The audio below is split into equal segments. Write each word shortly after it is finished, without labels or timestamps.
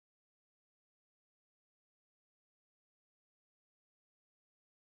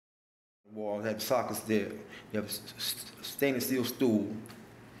Wall have sockets there. You have stainless steel stool.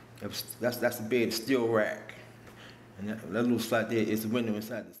 That's the bed, steel rack, and that little slot there is the window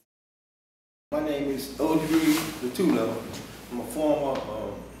inside this. My name is Ojore Lutalo. I'm a former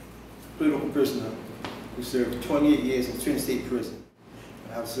political prisoner who served 28 years in Trenton State Prison.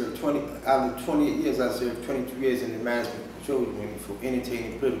 I've served out of 28 years, I served 22 years in the management control unit for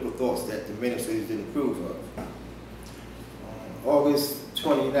entertaining political thoughts that the administrators didn't approve of. August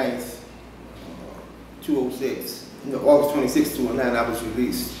 29th, 2006, August 26, 2009, I was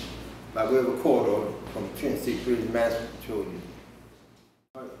released by way of a court order from Trenton State Prison management control unit.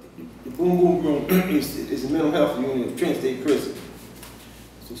 The Boom Boom Room is the mental health unit of Trenton State Prison.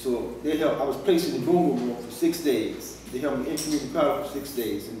 So I was placed in the Boom Boom Room for 6 days. They held me incommutable powder for 6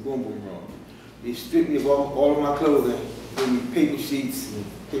 days in the Boom Boom Room. They stripped me of all of my clothing, gave me paper sheets and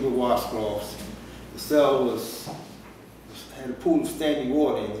paper washcloths. The cell had a pool of standing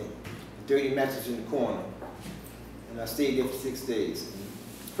water in it, a dirty mattress in the corner. And I stayed there for 6 days.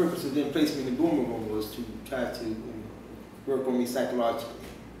 The purpose of them placing me in the Boom Boom Room was to try to work on me psychologically.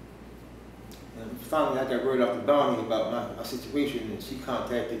 And finally, I got word off the bounty about my situation, and she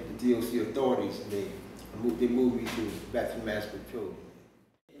contacted the DOC authorities, and they moved me back to the management control.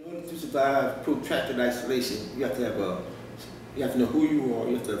 In order to survive protracted isolation, you have to know who you are.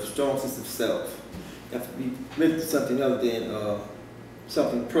 You have to have a strong sense of self. You have to be committed to something other than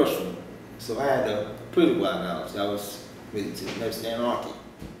something personal. So I had a political ideology. I was committed to next anarchy,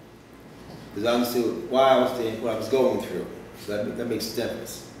 because I understood why I was there, what I was going through. So that makes a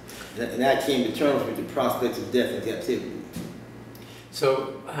difference. And I came to terms with the prospects of death and captivity.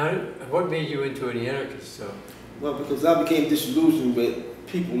 So what made you into an anarchist? So? Well, because I became disillusioned with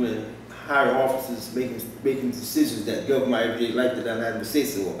people in higher offices making decisions that govern my everyday life that I had to say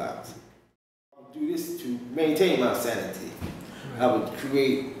so about. I would do this to maintain my sanity. Right. I would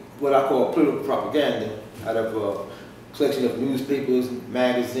create what I call political propaganda out of a collection of newspapers,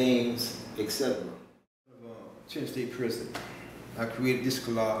 magazines, etc. Trenton State Prison. I created this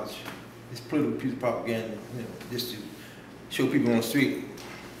collage, this political propaganda, just to show people on the street,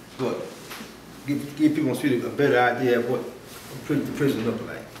 give people on the street a better idea of what the prison looked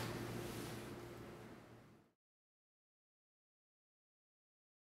like.